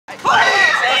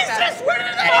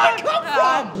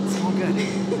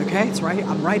Okay, it's right.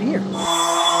 I'm right here.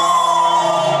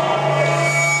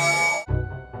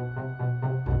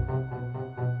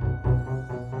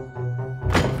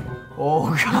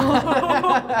 Oh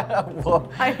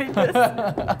God! I hate this.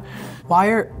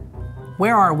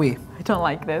 Where are we? I don't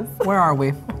like this. Where are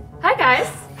we? Hi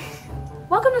guys.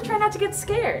 Welcome to Try Not to Get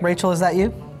Scared. Rachel, is that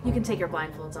you? You can take your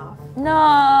blindfolds off.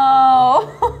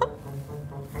 No.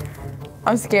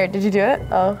 I'm scared. Did you do it?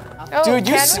 Oh. Dude,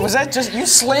 was that just, you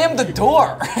slammed the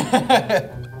door.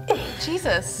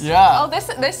 Jesus. Yeah. Oh,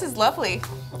 this is lovely.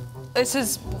 This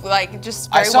is like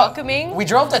just very welcoming. We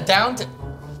drove that down to,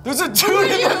 there's a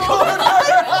dude in the corner.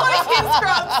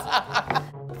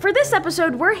 For this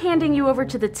episode, we're handing you over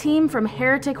to the team from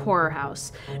Heretic Horror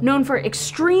House, known for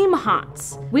extreme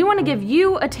haunts. We want to give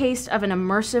you a taste of an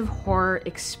immersive horror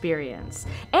experience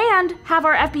and have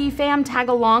our FBE fam tag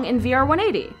along in VR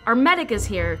 180. Our medic is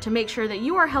here to make sure that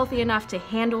you are healthy enough to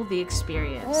handle the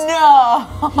experience. No.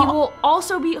 He will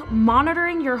also be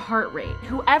monitoring your heart rate.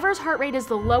 Whoever's heart rate is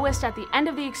the lowest at the end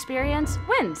of the experience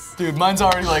wins. Dude, mine's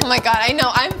already like. Oh my God, I know,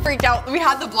 I'm freaked out. We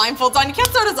had the blindfolds on. You can't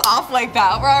start us off like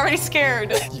that. We're already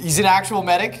scared. He's an actual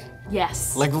medic?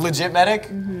 Yes. Like legit medic?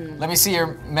 Mm-hmm. Let me see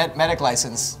your medic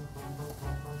license.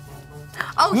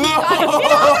 Oh, he got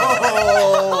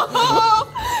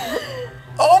it.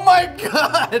 Oh my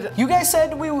God! You guys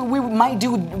said we might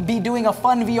be doing a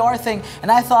fun VR thing, and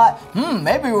I thought,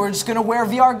 maybe we're just gonna wear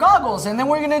VR goggles, and then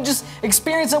we're gonna just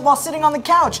experience it while sitting on the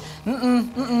couch.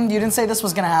 You didn't say this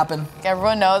was gonna happen.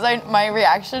 Everyone knows my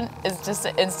reaction is just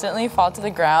to instantly fall to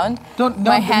the ground.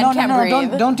 My hand can't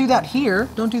breathe. Don't do that here.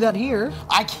 Don't do that here.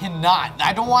 I cannot.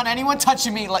 I don't want anyone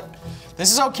touching me like. This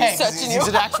is okay, he's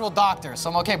an actual doctor, so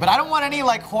I'm okay. But I don't want any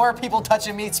like horror people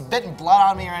touching me, spitting blood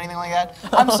on me or anything like that.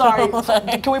 I'm sorry,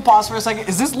 can we pause for a second?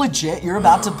 Is this legit? You're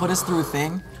about to put us through a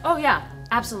thing? Oh yeah,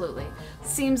 absolutely.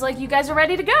 Seems like you guys are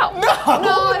ready to go. No,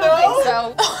 I don't think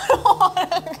so. I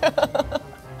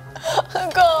don't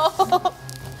want to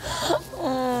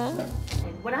go.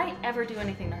 Would I ever do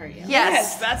anything to hurt you?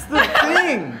 Yes. That's the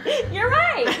thing. You're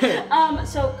right.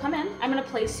 So come in. I'm gonna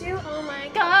place you. Oh my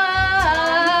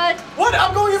God. What?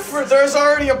 I'm going for. There's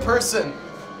already a person.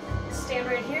 Stand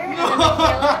right here, and then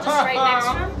Mikaela just right next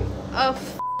to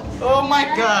him. Oh my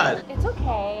God. It's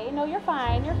okay. No, you're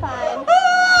fine. You're fine.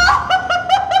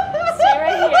 Stay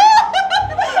right here.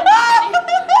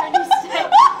 And you stay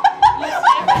right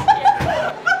here.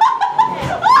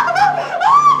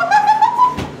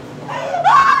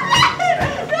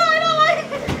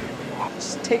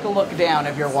 Take a look down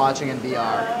if you're watching in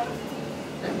VR.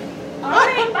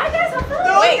 Alright, bye guys, have fun.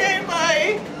 Okay,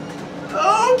 bye.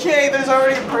 Okay, there's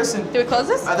already a person. Do we close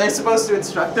this? Are they supposed to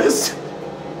instruct us?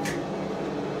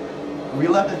 Are we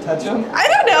allowed to touch him? I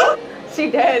don't know. She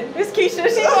did. Miss Keisha,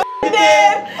 she did.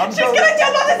 She's gonna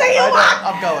jump on the thing you walk.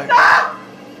 I'm going. Ah!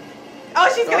 Oh,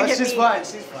 she's gonna get me. She's fine.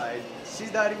 She's fine.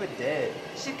 She's not even dead.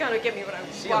 She's gonna get me when I'm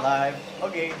She's alive.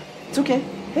 Okay. It's okay.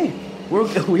 Hey,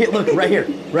 look right here,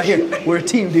 right here. We're a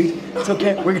team, dude. It's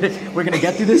okay. We're gonna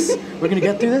get through this. We're gonna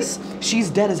get through this. She's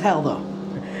dead as hell, though.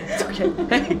 It's okay.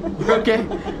 Hey, we're okay.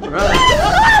 We're all right.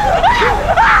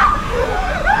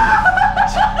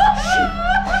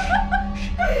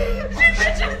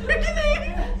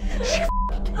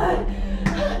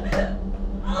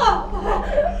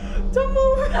 Don't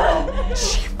move.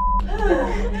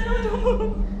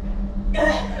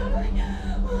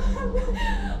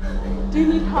 Do you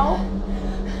need help?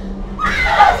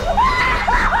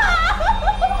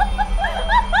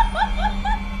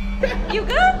 You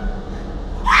good?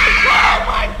 Oh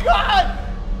my God!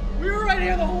 We were right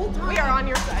here the whole time. We are on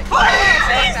your side. Oh,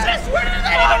 Jesus! Where did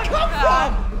that even come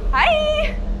from?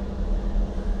 Hi.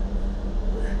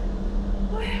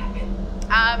 What happened?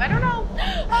 I don't know.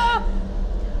 I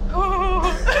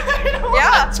don't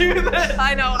want to do this.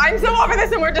 I know. I'm so over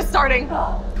this, and we're just starting.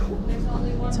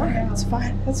 It's all right. It's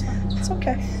fine. It's fine. It's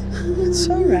okay. It's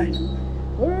all right.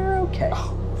 We're okay.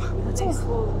 It's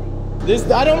all right.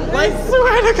 I don't like.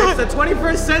 It's the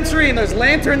 21st century, and there's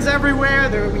lanterns everywhere.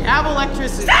 We have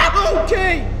electricity. Stop!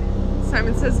 Okay.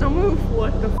 Simon says don't move.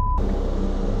 What the f?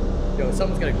 Yo,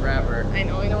 someone's gonna grab her. I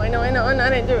know. I'm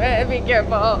not into it. Be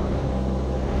careful.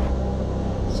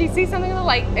 She sees something in the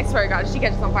light. I swear to God, if she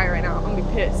catches on fire right now, I'm gonna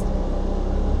be pissed.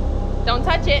 Don't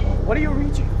touch it. What are you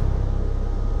reaching?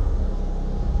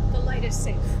 The light is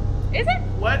safe. Is it?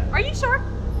 What? Are you sure?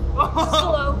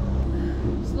 Slow.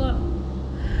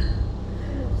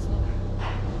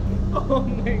 Oh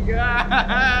my God!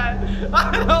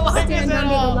 I don't like Stand this at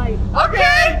under all. the light.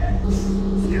 Okay.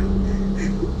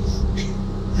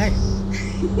 Hey,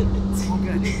 it's all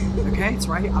good. Okay, it's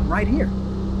right. I'm right here.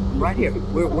 I'm right here.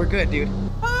 We're good, dude.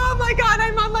 Oh my God,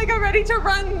 I'm on like a ready to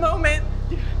run moment.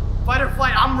 Fight or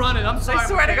flight, I'm running, I'm sorry. I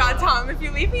swear to God, Tom, if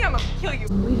you leave me, I'm gonna kill you.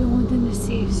 We don't want them to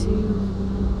see us, Sue.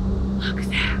 Look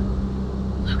there.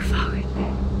 Look forward.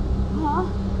 Huh?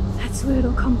 That's where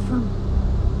it'll come from.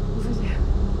 Over there.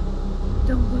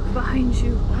 Don't look behind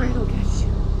you, or it'll get you.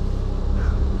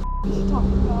 What are you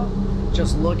talking about?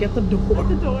 Just look at the door. At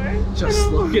the door? Just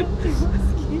look at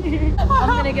I'm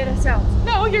gonna get us out.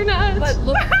 No, you're not. But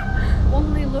look,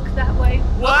 only look that way.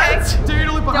 What? Okay. Dare you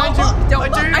to look behind Don't you. look, don't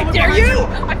look. I dare you.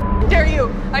 I dare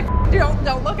you.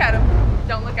 Don't look at him.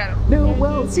 Don't look at him. No,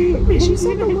 well, see, she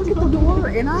said to look at the door,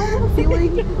 and I have a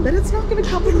feeling that it's not gonna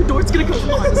come from the door, it's gonna come from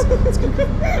behind us. It's gonna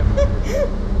come.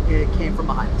 It came from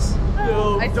behind us.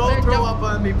 No, don't throw up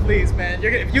on me, please, man.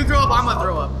 You're gonna, if you throw up, I'm gonna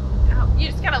throw up. You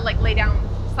just gotta like lay down,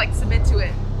 just like submit to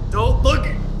it. Don't look.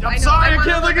 I'm sorry, I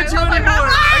can't look at you anymore.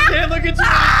 I can't look at you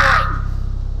anymore.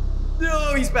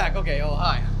 No, he's back. Okay, oh,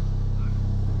 hi.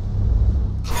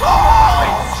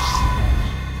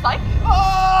 Like?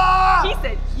 Ah! He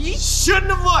said he.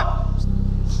 Shouldn't have looked.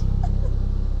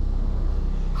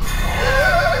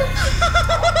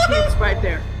 It's right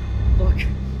there. Look,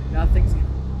 nothing's gonna.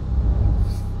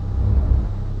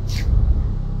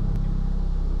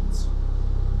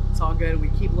 It's all good. We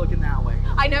keep looking that way.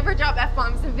 I never drop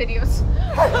F-bombs in videos.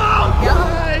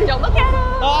 Oh, Yep. Don't look at him.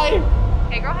 Hi.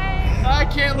 Hey, girl, hey. I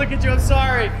can't look at you. I'm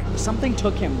sorry. Something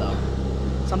took him, though.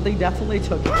 Something definitely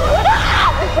took him.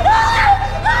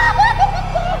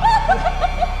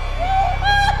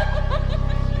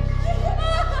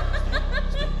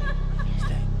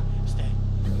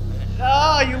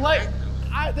 Oh, you like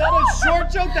that a short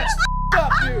joke? That's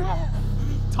up, dude.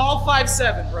 Tall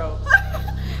 5'7", bro.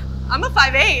 I'm a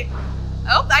 5'8".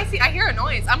 Oh, I see. I hear a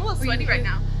noise. I'm a little sweaty right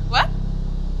now. What?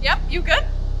 Yep. You good?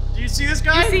 Do you see this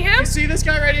guy? You see him? You see this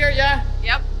guy right here? Yeah.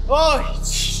 Yep. Oh.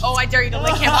 Oh, I dare you to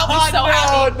lick him. I'll be so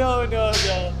happy. No.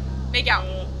 Make out.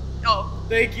 Oh,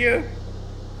 Thank you.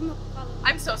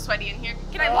 I'm so sweaty in here.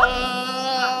 Can I look?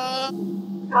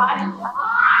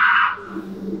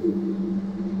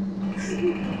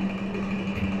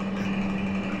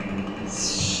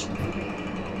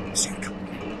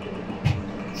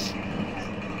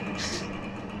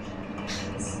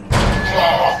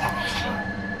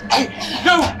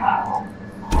 No!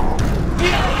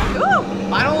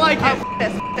 Ooh. I don't like it.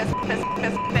 This.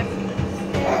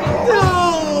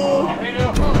 No!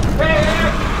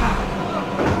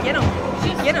 Get him.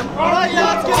 Get him. All right, yeah,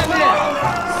 let's get him in.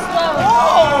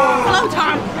 Slow,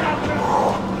 Tom.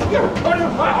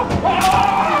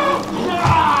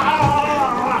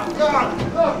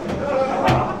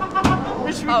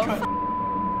 Wish we Oh. could.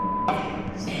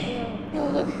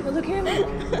 Look here, look.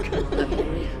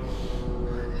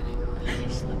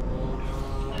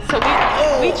 So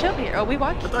we chill here. Oh, we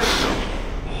watch.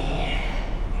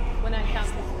 When I count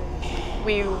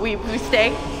We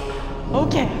stay.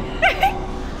 Okay.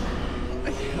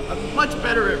 I'm much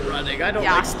better at running. I don't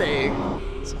Yeah. like staying.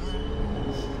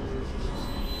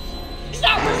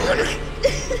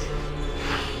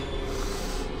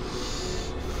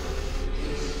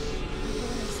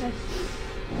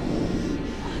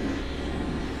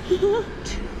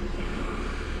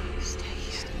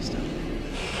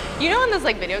 You know in those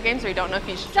like video games where you don't know if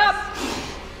you should stop.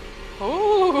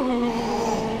 Ooh.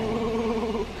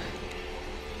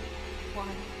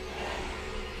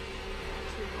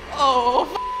 Oh.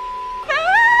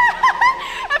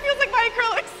 That feels like my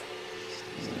acrylics.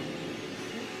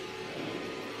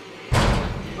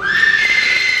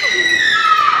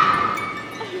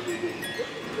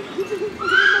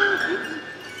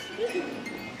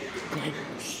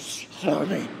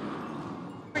 Sorry.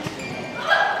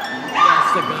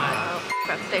 That's the guy.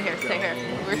 Stay here.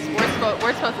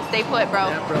 We're supposed to stay put, bro.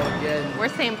 Yeah, bro, again. We're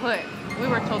staying put. We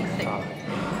were told to stay.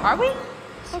 Are we?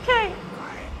 Okay.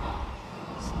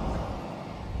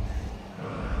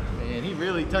 Man, he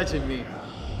really touching me.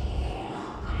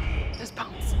 Just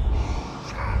bounce.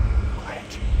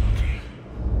 Quiet. Okay.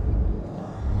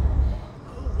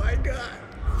 Oh my God.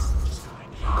 Just go in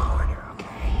the corner,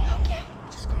 okay? Okay.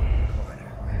 Just go in the corner.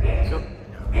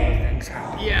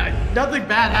 Yeah, nothing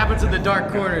bad happens in the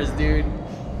dark corners, dude.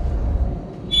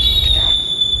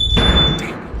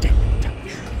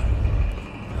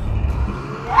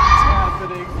 What's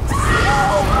happening?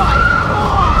 Oh my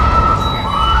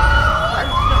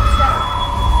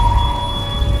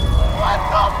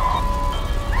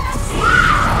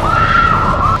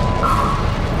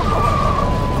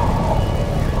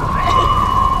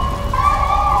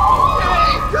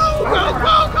Go!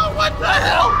 What the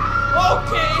hell?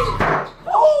 Okay.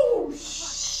 Oh,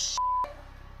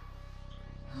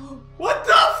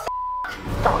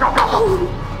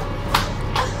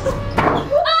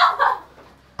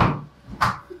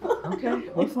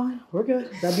 fine. We're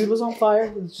good. That dude was on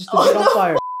fire. It's just a dude on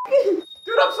fire.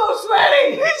 Dude, I'm so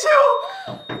sweaty! Me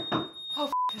too! Oh,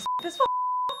 this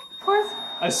of course.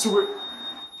 I swear.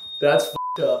 That's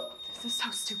f***ed up. This is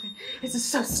so stupid. This is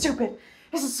so stupid.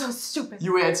 This is so stupid.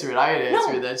 You answer it. I ain't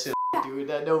answering that shit. Dude,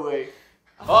 that no way.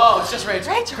 Oh, it's just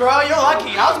Rachel. Girl, you're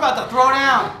lucky. I was about to throw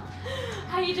down.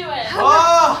 How you doing?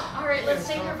 Oh! All right, let's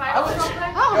take her vitals real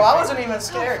quick. Yo, I wasn't even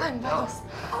scared. No.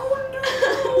 Oh no!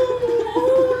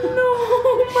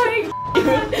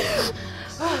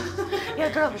 Yeah,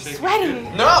 girl, you're sweaty.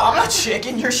 No, I'm not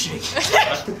shaking. You're shaking.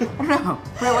 No.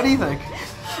 Wait, what do you think?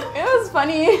 It was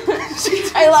funny.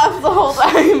 I laughed the whole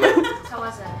time. How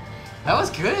was it? That was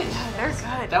good. They're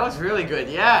good. That was really good.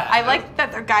 Yeah. I like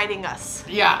that they're guiding us.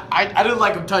 Yeah, I didn't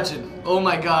like them touching. Oh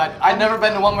my god. I'd never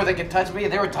been to one where they could touch me.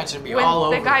 They were touching me all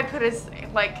over. When the guy put his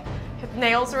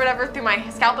nails or whatever through my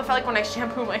scalp, I felt like when I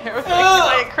shampoo my hair with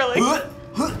my acrylic.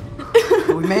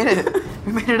 We made it.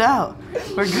 We made it out.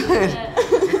 We're good.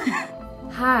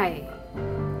 Hi.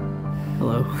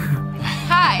 Hello.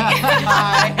 Hi.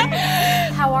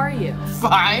 Hi. How are you?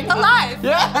 Fine. Alive.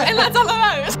 Yeah. And that's all that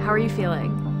matters. How are you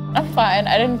feeling? I'm fine.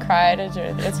 I didn't cry. I didn't do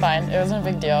anything. It's fine. It wasn't a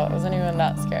big deal. It wasn't even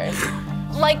that scary.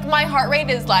 Like, my heart rate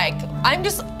is like, I'm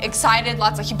just excited,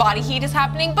 lots of body heat is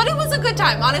happening, but it was a good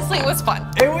time. Honestly, it was fun.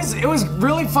 It was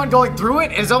really fun going through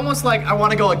it. It's almost like I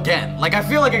want to go again. Like, I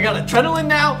feel like I got adrenaline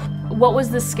now. What was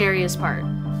the scariest part?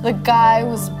 The guy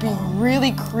was being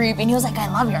really creepy, and he was like, I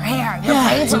love your hair. Your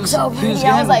braids look so pretty.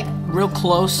 I was like, real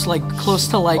close, like close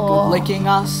to like licking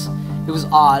us. It was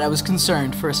odd. I was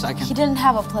concerned for a second. he didn't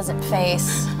have a pleasant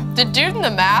face. The dude in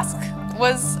the mask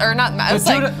was, or not mask, it was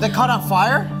like, that caught on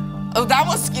fire? oh, that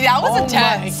was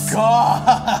intense. Oh my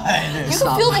god. You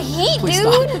could feel the heat, Please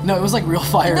dude. stop. No, it was like real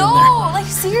fire in there. No, like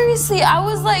seriously, I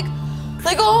was like,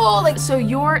 oh, like. So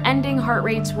your ending heart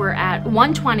rates were at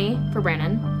 120 for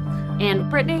Brandon and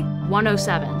Brittany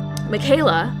 107.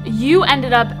 Mikaela, you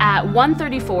ended up at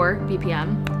 134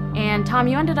 BPM. And Tom,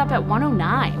 you ended up at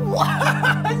 109.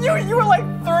 What? You were like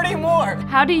 30 more.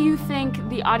 How do you think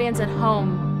the audience at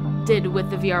home did with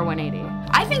the VR 180?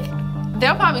 I think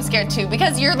they're probably scared too,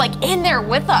 because you're like in there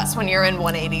with us when you're in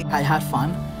 180. I had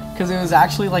fun because it was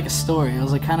actually like a story. It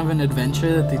was like kind of an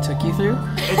adventure that they took you through.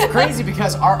 It's crazy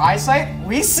because our eyesight,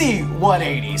 we see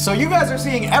 180. So you guys are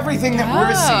seeing everything that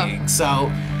we're seeing.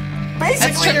 So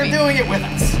basically you're doing it with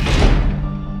us.